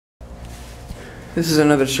This is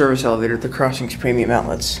another service elevator at the Crossings Premium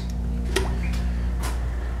Outlets.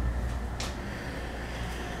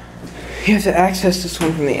 You have to access this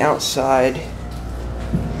one from the outside.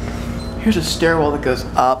 Here's a stairwell that goes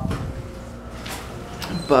up,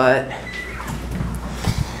 but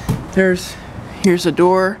here's a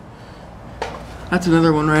door. That's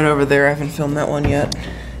another one right over there. I haven't filmed that one yet.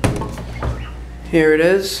 Here it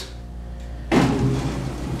is.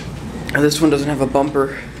 And this one doesn't have a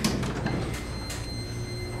bumper.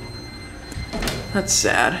 That's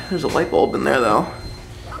sad. There's a light bulb in there though.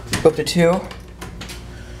 Go up to 2.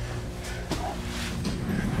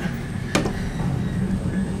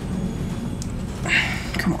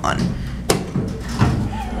 Come on.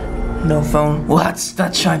 No phone. What?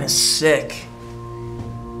 That shine is sick.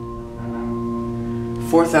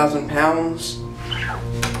 4,000 pounds.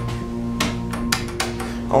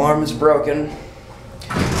 Alarm is broken.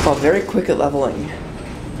 Oh, very quick at leveling.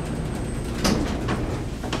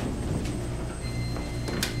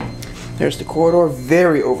 There's the corridor,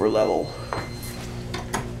 very over level.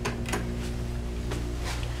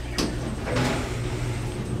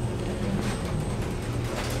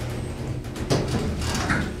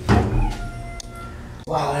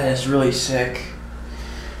 Wow, that is really sick.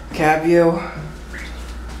 Cab view.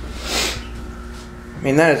 I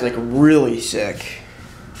mean, that is like really sick.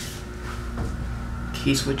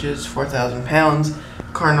 Key switches, 4,000 pounds.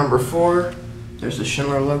 Car number 4. There's the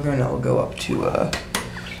Schindler logo, and that will go up to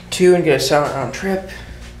 2 and get a silent round trip.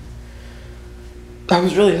 I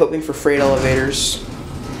was really hoping for freight elevators.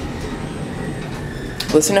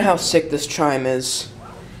 Listen to how sick this chime is.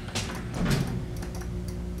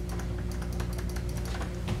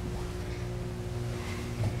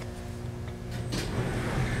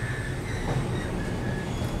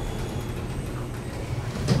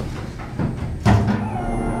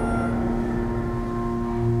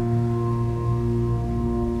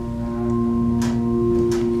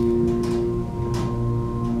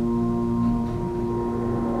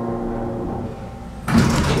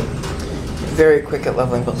 Very quick at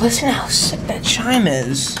leveling, but listen how sick that chime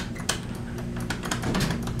is.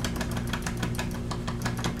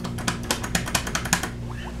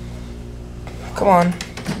 Come on.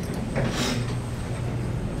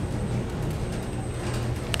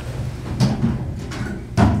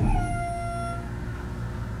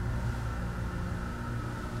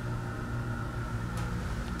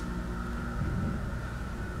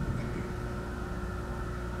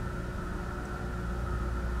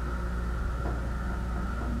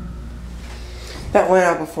 That went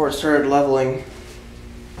out before it started leveling.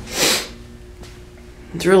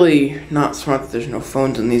 It's really not smart that there's no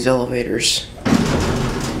phones in these elevators.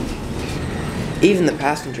 Even the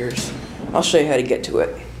passengers. I'll show you how to get to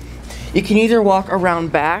it. You can either walk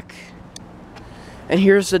around back, and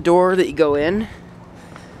here's the door that you go in.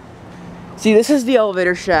 See, this is the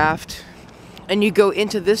elevator shaft, and you go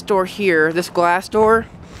into this door here, this glass door,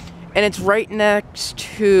 and it's right next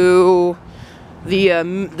to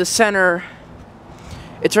the center.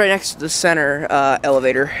 It's right next to the center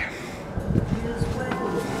elevator.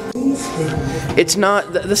 It's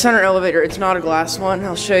not the center elevator. It's not a glass one.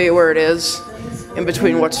 I'll show you where it is, in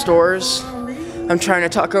between what stores. I'm trying to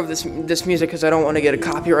talk over this music because I don't want to get a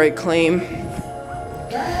copyright claim.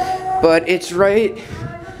 But it's right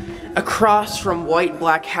across from White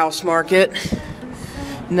Black House Market,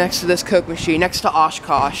 next to this Coke machine, next to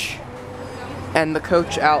Oshkosh, and the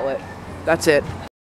Coach outlet. That's it.